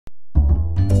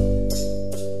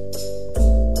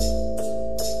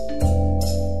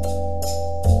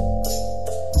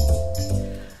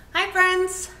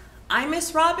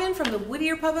Colin from the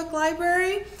Whittier Public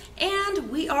Library, and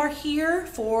we are here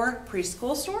for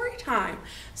Preschool Storytime.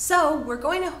 So we're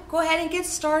going to go ahead and get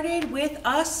started with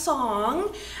a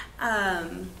song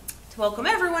to welcome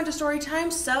everyone to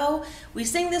Storytime. So we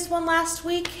sang this one last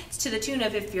week. It's to the tune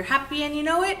of If You're Happy and You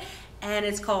Know It, and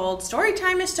it's called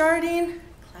Storytime is Starting.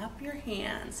 Clap your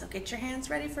hands. So get your hands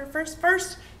ready for first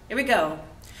verse. Here we go.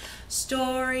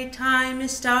 Storytime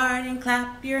is starting,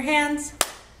 clap your hands.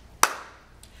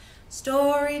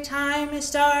 Storytime is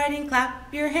starting,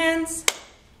 clap your hands.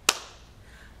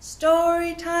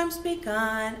 Storytime's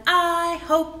begun, I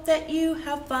hope that you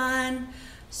have fun.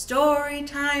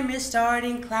 Storytime is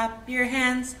starting, clap your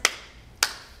hands.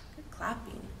 Good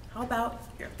clapping. How about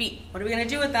your feet? What are we going to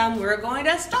do with them? We're going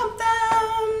to stomp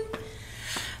them.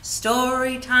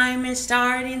 Storytime is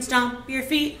starting, stomp your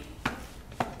feet.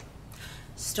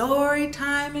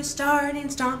 Storytime is starting,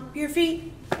 stomp your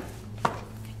feet.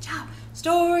 Good job.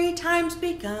 Storytime's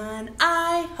begun,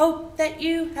 I hope that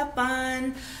you have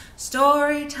fun.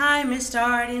 Storytime is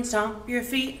starting, stomp your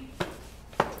feet.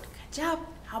 Good job.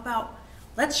 How about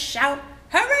let's shout,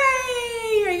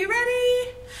 hooray! Are you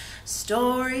ready?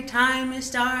 Storytime is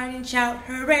starting, shout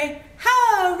hooray,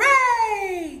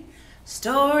 hooray!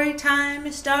 Storytime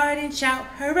is starting, shout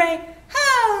hooray,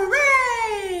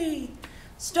 hooray!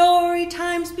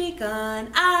 Storytime's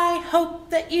begun, I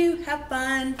hope that you have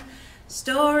fun.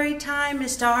 Storytime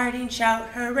is starting, shout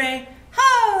hooray,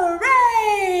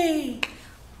 hooray!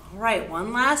 All right,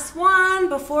 one last one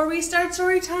before we start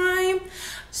story time.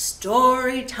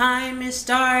 Storytime is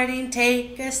starting,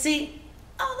 take a seat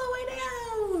all the way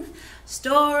down.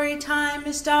 Storytime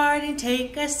is starting,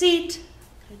 take a seat.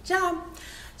 Good job.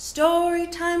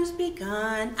 Storytime's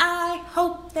begun, I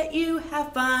hope that you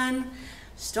have fun.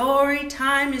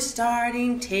 Storytime is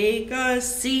starting, take a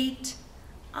seat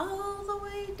all the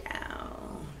way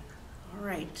down. All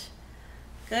right.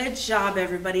 Good job,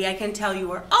 everybody. I can tell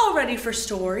you are all ready for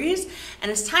stories,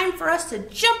 and it's time for us to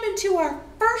jump into our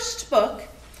first book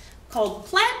called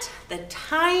Plant the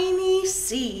Tiny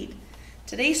Seed.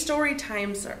 Today's story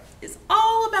time is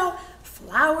all about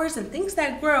flowers and things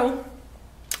that grow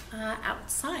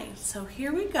outside. So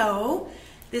here we go.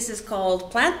 This is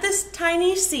called Plant This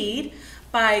Tiny Seed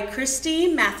by Christy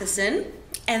Matheson,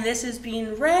 and this is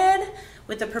being read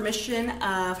with the permission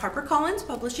of HarperCollins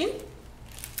Publishing.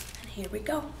 And here we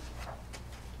go.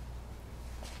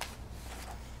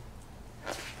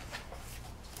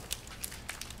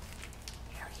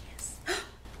 There he is.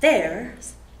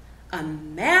 There's a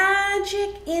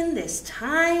magic in this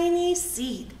tiny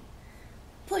seed.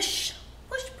 Push,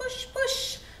 push, push,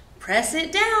 push. Press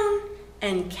it down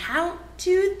and count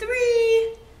to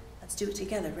 3. Let's do it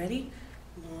together. Ready?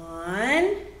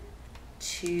 1,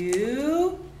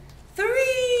 2,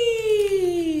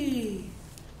 3.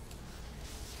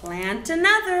 Plant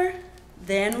another,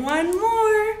 then one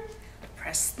more.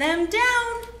 Press them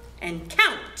down and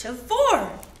count to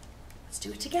 4. Let's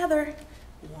do it together.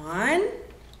 1,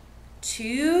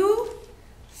 2,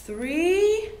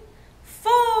 3,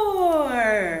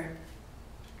 4.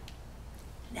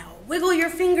 Now wiggle your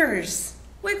fingers.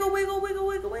 Wiggle, wiggle, wiggle,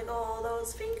 wiggle, wiggle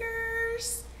those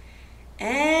fingers.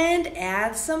 And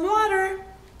add some water.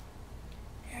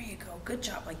 There you go. Good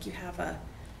job. Like you have a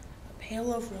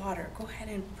pail of water. Go ahead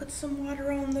and put some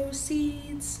water on those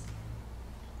seeds.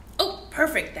 Oh,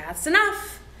 perfect. That's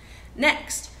enough.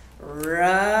 Next,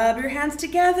 rub your hands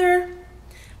together.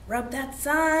 Rub that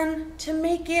sun to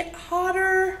make it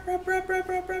hotter. Rub, rub, rub,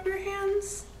 rub, rub your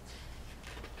hands.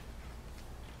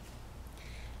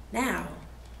 Now,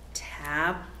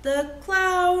 tap the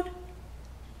cloud.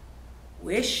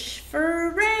 Wish for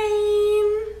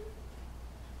rain.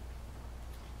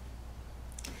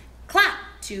 Clap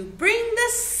to bring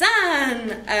the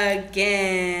sun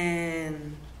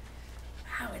again.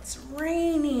 Wow, it's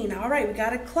raining. All right, we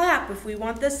gotta clap if we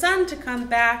want the sun to come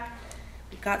back.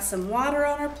 We've got some water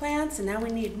on our plants, and now we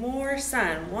need more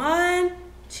sun. 1,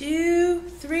 2,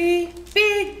 3,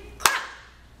 big clap.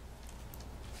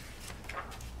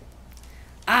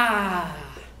 Ah,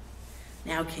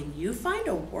 now can you find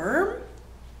a worm?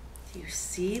 Do you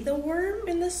see the worm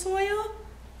in the soil?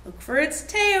 Look for its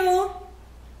tail.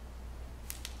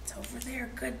 It's over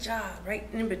there. Good job. Right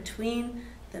in between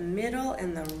the middle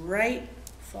and the right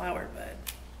flower bud.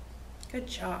 Good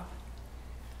job.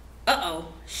 Uh-oh.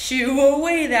 Shoo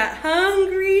away that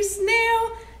hungry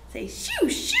snail. Say shoo,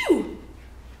 shoo.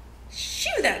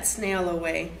 Shoo that snail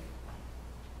away.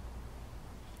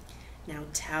 Now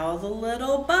tell the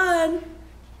little bud,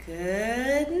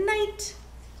 good night.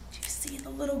 Did you see the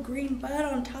little green bud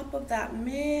on top of that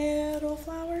middle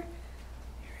flower?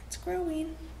 Here it's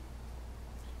growing.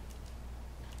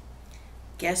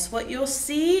 Guess what you'll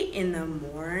see in the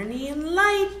morning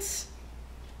light?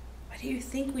 What do you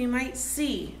think we might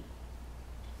see?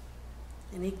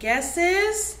 Any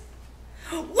guesses?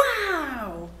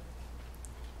 Wow!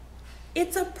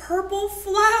 It's a purple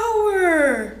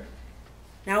flower.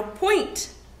 Now point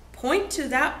to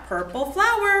that purple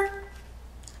flower.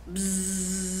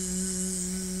 Bzzz.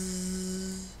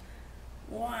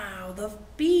 Wow, the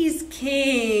bees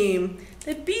came.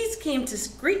 The bees came to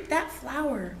greet that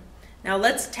flower. Now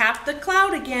let's tap the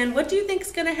cloud again. What do you think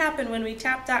is going to happen when we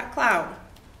tap that cloud?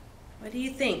 What do you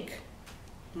think?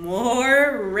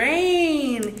 More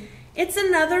rain. It's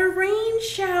another rain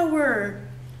shower.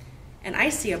 And I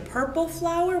see a purple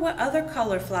flower. What other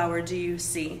color flower do you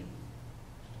see?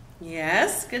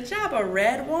 Yes, good job. A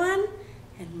red one.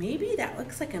 And maybe that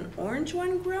looks like an orange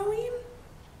one growing.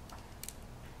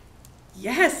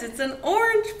 Yes, it's an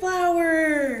orange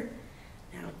flower.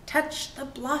 Now touch the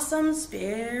blossoms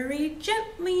very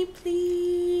gently,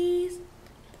 please.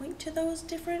 Point to those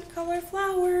different color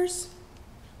flowers.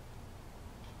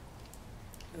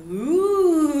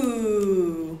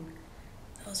 Ooh,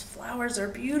 those flowers are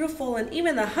beautiful, and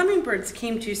even the hummingbirds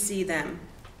came to see them.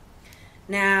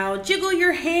 Now jiggle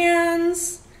your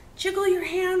hands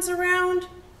around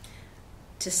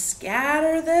to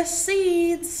scatter the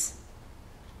seeds.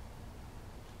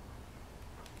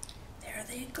 There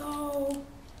they go.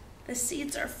 The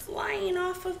seeds are flying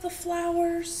off of the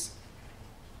flowers.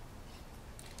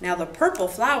 Now the purple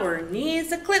flower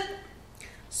needs a clip.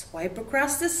 Swipe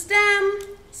across the stem.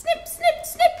 Snip, snip,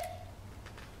 snip.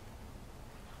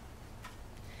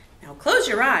 Now close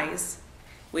your eyes.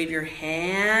 Wave your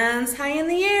hands high in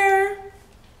the air.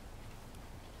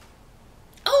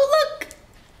 Oh, look!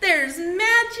 There's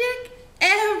magic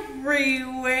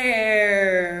everywhere.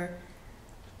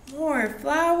 More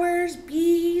flowers,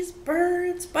 bees,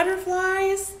 birds,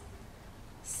 butterflies.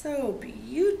 So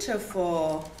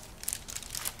beautiful.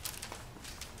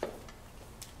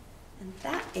 And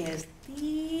that is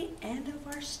the end of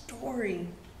our story.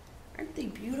 Aren't they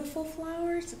beautiful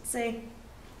flowers that say,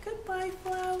 goodbye,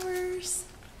 flowers?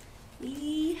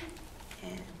 The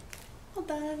end. Well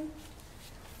done.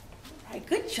 All right,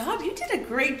 good job. You did a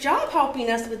great job helping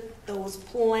us with those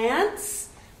plants.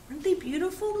 Aren't they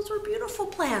beautiful? Those were beautiful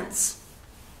plants.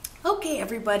 Okay,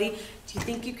 everybody, do you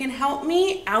think you can help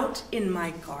me out in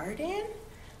my garden?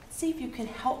 Let's see if you can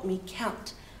help me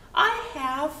count. I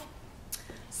have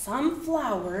some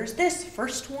flowers. This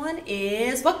first one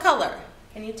is what color?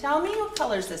 Can you tell me what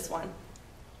color is this one?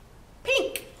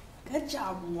 Pink. Good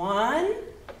job. One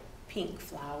pink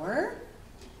flower.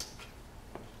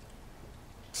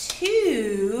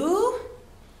 Two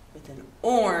with an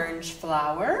orange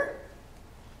flower.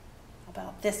 How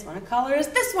about this one? What color is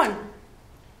this one?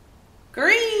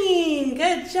 Green.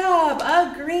 Good job.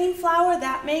 A green flower.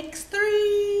 That makes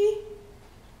three.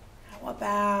 How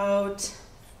about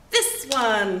this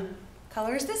one? What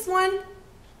color is this one?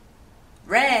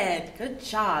 Red. Good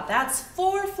job. That's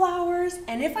four flowers.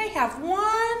 And if I have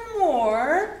one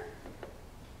more,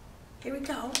 here we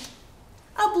go.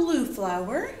 A blue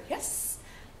flower. Yes,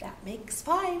 that makes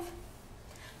five.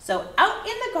 So out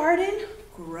in the garden,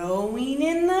 growing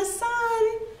in the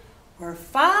sun, were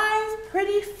five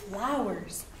pretty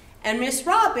flowers. And Miss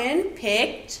Robin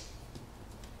picked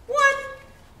one.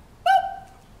 Boop.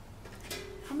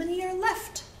 How many are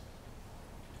left?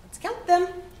 Let's count them.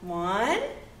 1,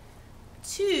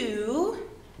 2,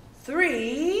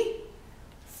 3,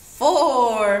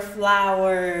 4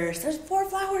 flowers. There's 4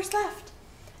 flowers left.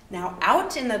 Now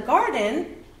out in the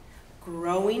garden,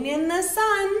 growing in the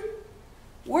sun,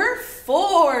 were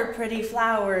 4 pretty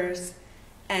flowers.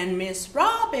 And Miss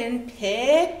Robin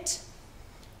picked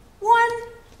 1.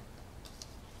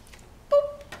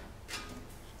 Boop.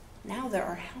 Now there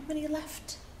are how many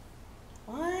left?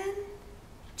 1,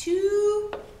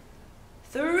 2,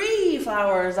 3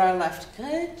 flowers are left.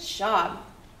 Good job.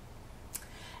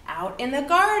 Out in the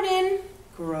garden,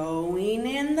 growing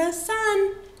in the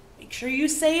sun. Make sure you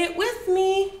say it with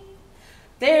me.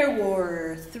 There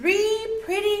were 3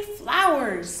 pretty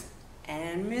flowers,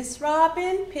 and Miss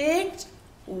Robin picked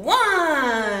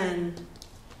 1.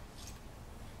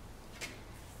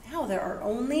 Now there are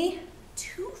only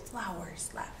 2 flowers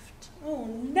left. Oh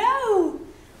no!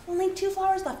 Only 2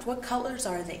 flowers left. What colors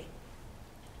are they?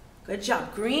 Good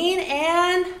job. Green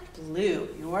and blue.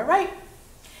 You are right.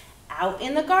 Out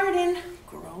in the garden,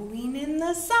 growing in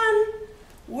the sun,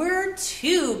 were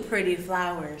 2 pretty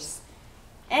flowers.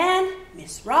 And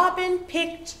Miss Robin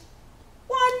picked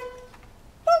 1.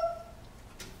 Boop.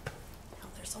 Now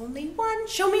there's only 1.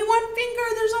 Show me 1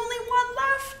 finger. There's only 1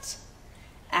 left.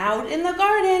 Out in the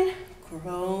garden,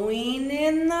 growing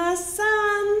in the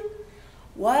sun,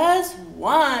 was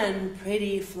one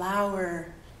pretty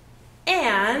flower.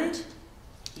 And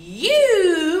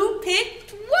you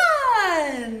picked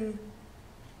one.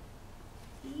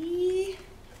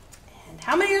 And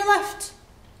how many are left?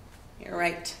 You're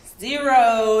right,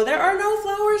 0. There are no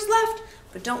flowers left,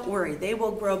 but don't worry, they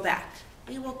will grow back.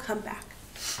 They will come back.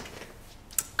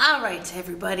 All right,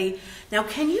 everybody. Now,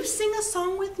 can you sing a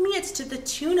song with me? It's to the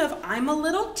tune of I'm a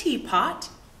Little Teapot.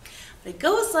 But it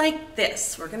goes like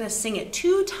this. We're going to sing it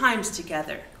 2 times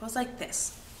together. It goes like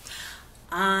this.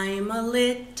 I'm a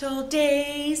little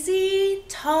daisy,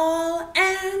 tall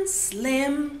and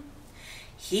slim.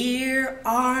 Here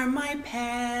are my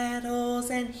petals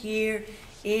and here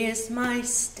is my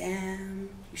stem.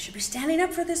 You should be standing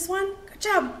up for this one. Good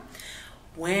job.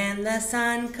 When the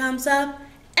sun comes up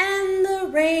and the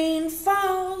rain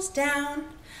falls down,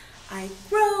 I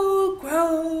grow,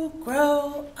 grow,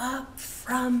 grow up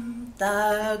from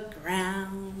the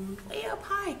ground. Way up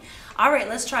high. All right,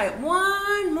 let's try it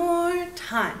one more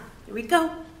time. Here we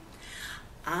go.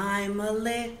 I'm a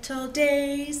little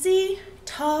daisy,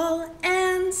 tall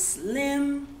and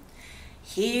slim.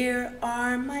 Here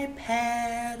are my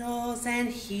petals and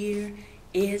here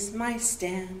is my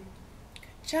stem.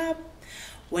 Good job.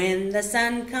 When the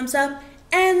sun comes up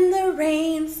and the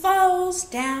rain falls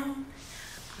down,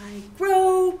 I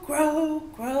grow, grow,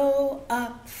 grow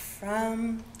up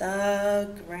from the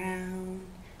ground.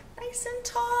 Nice and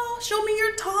tall. Show me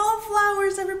your tall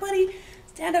flowers, everybody.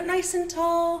 Stand up nice and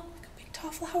tall. Like a big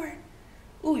tall flower.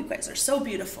 Ooh, you guys are so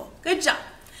beautiful. Good job.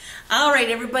 All right,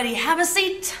 everybody, have a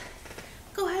seat.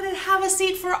 Go ahead and have a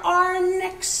seat for our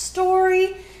next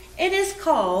story. It is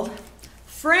called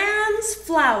Fran's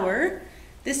Flower.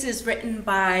 This is written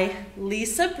by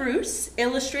Lisa Bruce,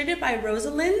 illustrated by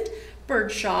Rosalind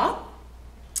Birdshaw.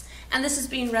 And this is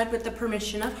being read with the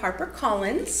permission of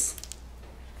HarperCollins.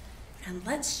 And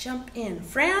let's jump in.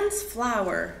 Fran's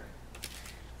Flower.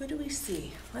 Who do we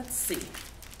see? Let's see.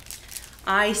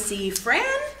 I see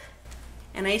Fran,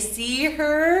 and I see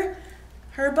her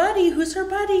buddy. Who's her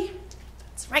buddy?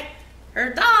 That's right,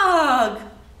 her dog.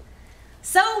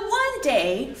 So one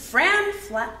day, Fran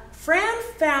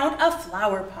found a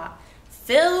flower pot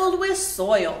filled with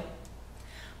soil.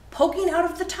 Poking out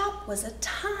of the top was a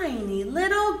tiny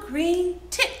little green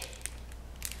tip.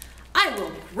 I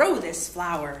will grow this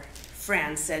flower,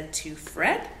 Fran said to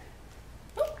Fred.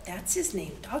 Oh, that's his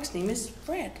name. Dog's name is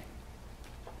Fred.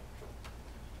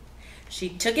 She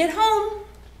took it home.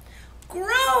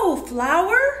 Grow,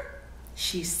 flower,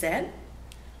 she said.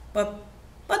 But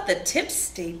the tips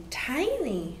stayed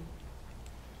tiny.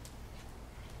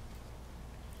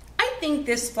 I think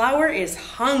this flower is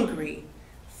hungry,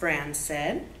 Fran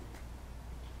said.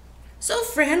 So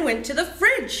Fran went to the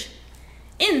fridge.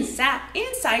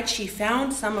 Inside she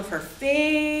found some of her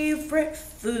favorite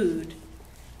food.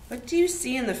 What do you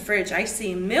see in the fridge? I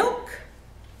see milk.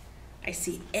 I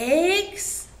see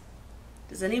eggs.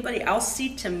 Does anybody else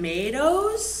see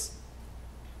tomatoes?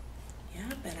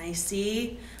 Yep, and I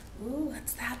see, ooh,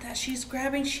 what's that she's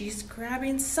grabbing? She's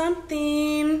grabbing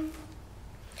something.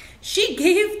 She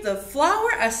gave the flower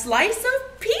a slice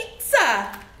of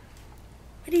pizza.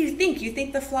 What do you think? You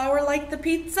think the flower liked the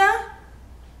pizza?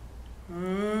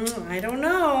 I don't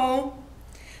know.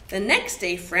 The next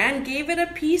day, Fran gave it a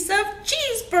piece of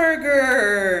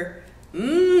cheeseburger.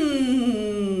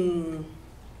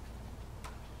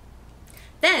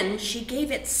 Then she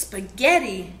gave it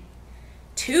spaghetti,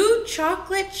 2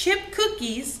 chocolate chip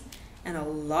cookies, and a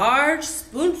large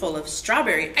spoonful of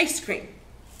strawberry ice cream.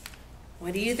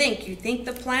 What do you think? You think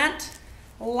the plant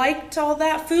liked all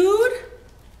that food?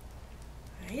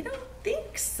 I don't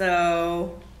think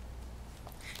so.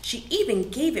 She even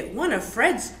gave it one of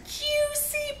Fred's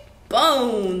juicy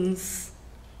bones.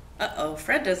 Uh-oh,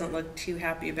 Fred doesn't look too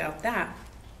happy about that.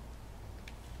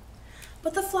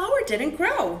 But the flower didn't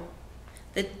grow.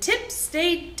 The tip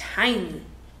stayed tiny.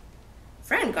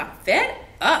 Fran got fed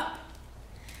up.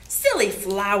 Silly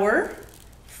flower,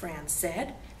 Fran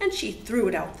said, and she threw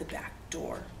it out the back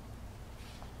door.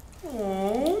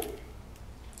 Oh,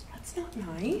 that's not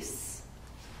nice.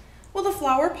 Well, the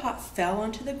flower pot fell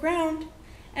onto the ground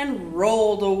and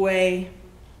rolled away.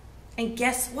 And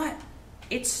guess what?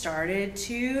 It started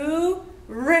to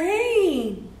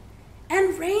rain,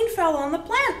 and rain fell on the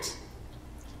plant.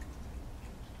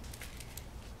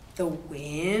 The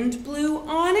wind blew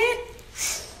on it.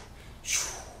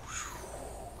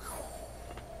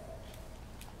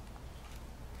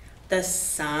 The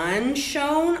sun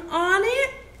shone on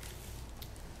it.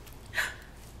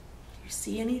 You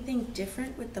see anything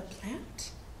different with the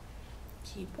plant?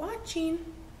 Keep watching.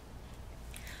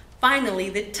 Finally,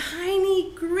 the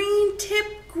tiny green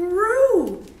tip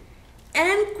grew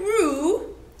and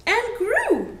grew and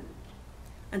grew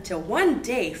until one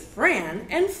day Fran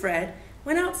and Fred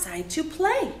went outside to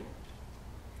play.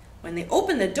 When they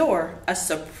opened the door, a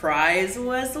surprise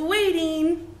was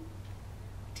waiting.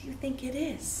 What do you think it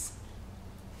is?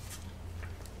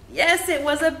 Yes, it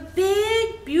was a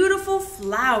big, beautiful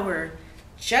flower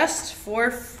just for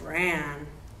Fran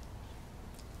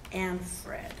and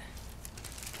Fred.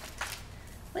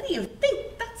 What do you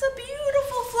think? That's a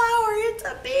beautiful flower. It's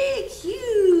a big,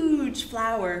 huge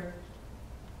flower.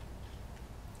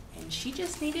 And she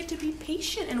just needed to be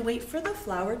patient and wait for the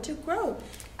flower to grow.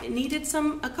 It needed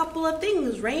a couple of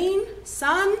things: rain,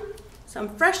 sun, some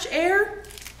fresh air,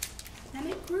 and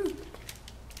it grew.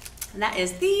 And that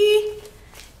is the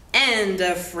end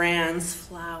of Fran's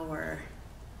flower.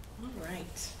 All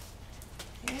right,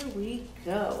 here we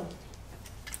go.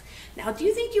 Now, do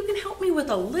you think you can help me with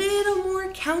a little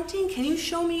more counting? Can you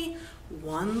show me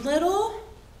 1 little,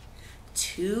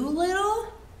 2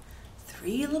 little,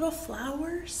 3 little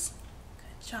flowers?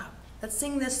 Good job. Let's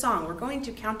sing this song. We're going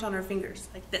to count on our fingers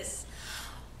like this.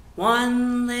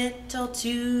 1 little,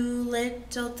 2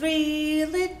 little, 3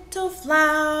 little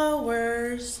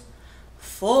flowers.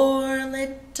 4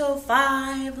 little,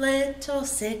 5 little,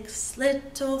 6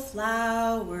 little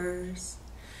flowers.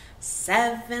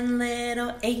 7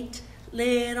 little, 8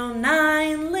 little,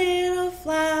 9 little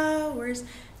flowers.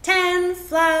 10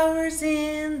 flowers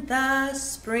in the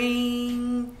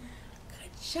spring.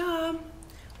 Good job.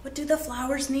 What do the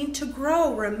flowers need to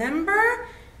grow? Remember?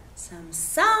 Some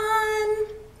sun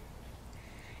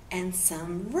and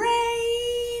some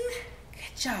rain.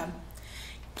 Good job.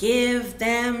 Give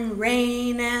them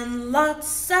rain and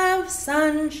lots of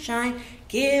sunshine.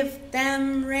 Give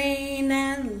them rain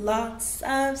and lots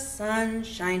of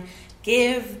sunshine.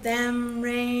 Give them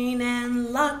rain and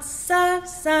lots of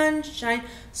sunshine,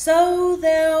 so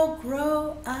they'll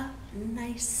grow up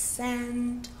nice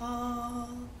and tall.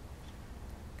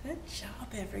 Good job,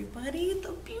 everybody.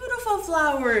 The beautiful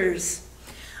flowers.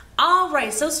 All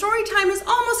right, so story time is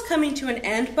almost coming to an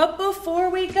end, but before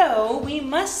we go, we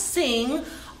must sing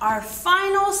our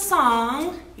final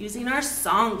song using our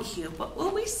song cue. What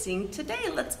will we sing today?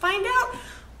 Let's find out.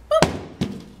 Boop.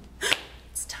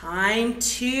 It's time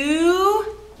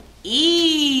to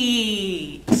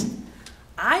eat.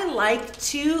 I like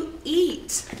to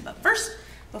eat. But first,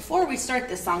 before we start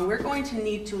this song, we're going to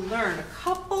need to learn a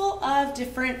couple of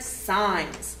different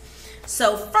signs.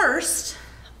 So first,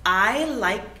 I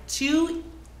like to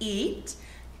eat.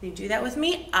 Can you do that with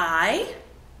me? I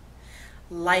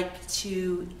like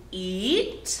to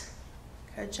eat.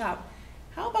 Good job.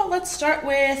 How about let's start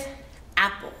with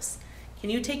apples. Can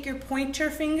you take your pointer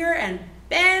finger and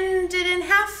bend it in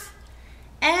half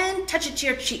and touch it to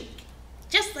your cheek?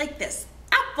 Just like this.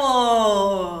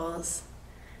 Apples.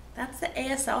 That's the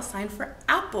ASL sign for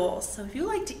apples. So if you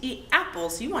like to eat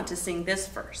apples, you want to sing this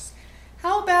first.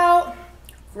 How about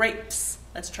grapes?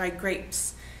 Let's try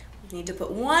grapes. We need to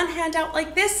put one hand out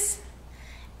like this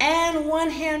and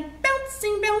one hand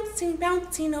bouncing, bouncing,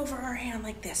 bouncing over our hand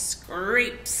like this.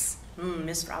 Grapes.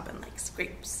 Miss Robin likes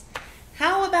grapes.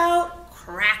 How about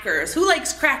crackers? Who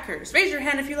likes crackers? Raise your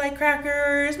hand if you like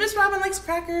crackers. Miss Robin likes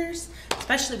crackers,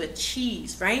 especially with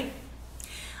cheese, right?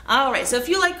 All right, so if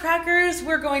you like crackers,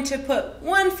 we're going to put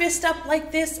one fist up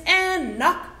like this and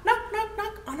knock, knock, knock,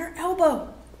 knock on our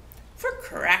elbow for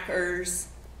crackers.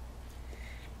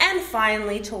 And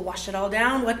finally, to wash it all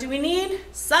down, what do we need?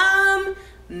 Some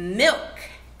milk.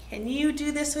 Can you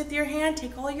do this with your hand?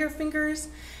 Take all your fingers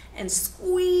and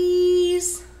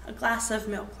squeeze a glass of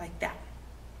milk like that.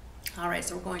 All right,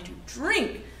 so we're going to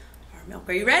drink our milk.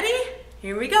 Are you ready?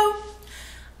 Here we go.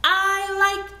 I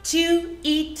like to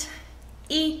eat,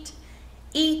 eat,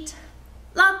 eat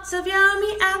lots of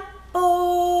yummy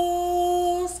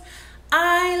apples.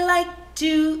 I like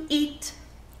to eat,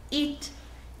 eat,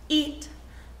 eat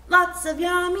lots of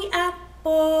yummy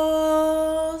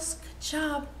apples. Good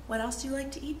job. What else do you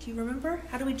like to eat? Do you remember?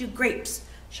 How do we do grapes?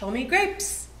 Show me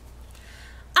grapes.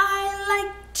 I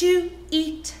like to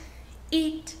eat,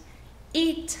 eat,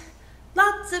 eat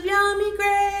lots of yummy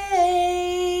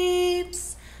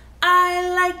grapes. I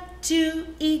like to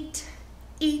eat,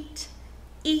 eat,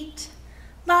 eat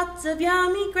lots of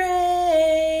yummy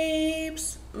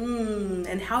grapes.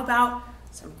 And how about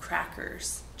some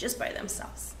crackers just by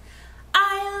themselves?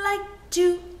 I like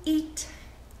to eat,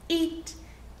 eat,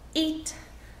 eat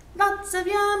lots of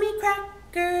yummy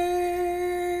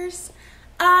crackers.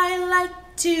 I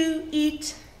like to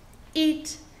eat,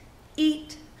 eat,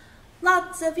 eat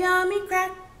lots of yummy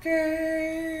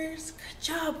crackers. Good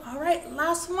job. All right,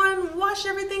 last one. Wash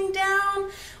everything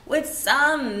down with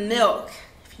some milk.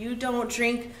 If you don't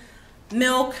drink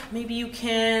milk. Maybe you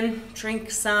can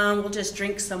drink some, we'll just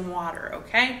drink some water,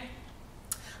 okay?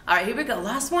 All right, here we go,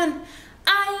 last one.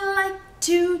 I like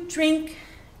to drink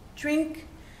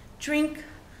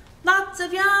lots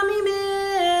of yummy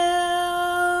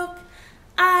milk.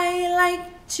 I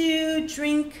like to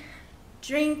drink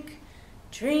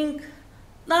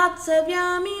lots of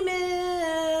yummy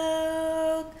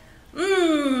milk.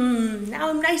 Now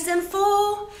I'm nice and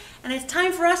full, and it's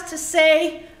time for us to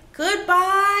say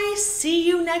goodbye. See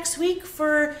you next week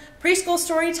for Preschool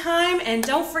Story Time, and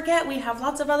don't forget we have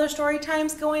lots of other story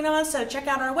times going on, so check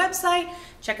out our website,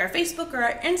 check our Facebook or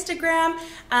our Instagram,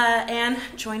 and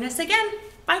join us again.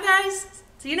 Bye guys,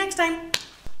 see you next time.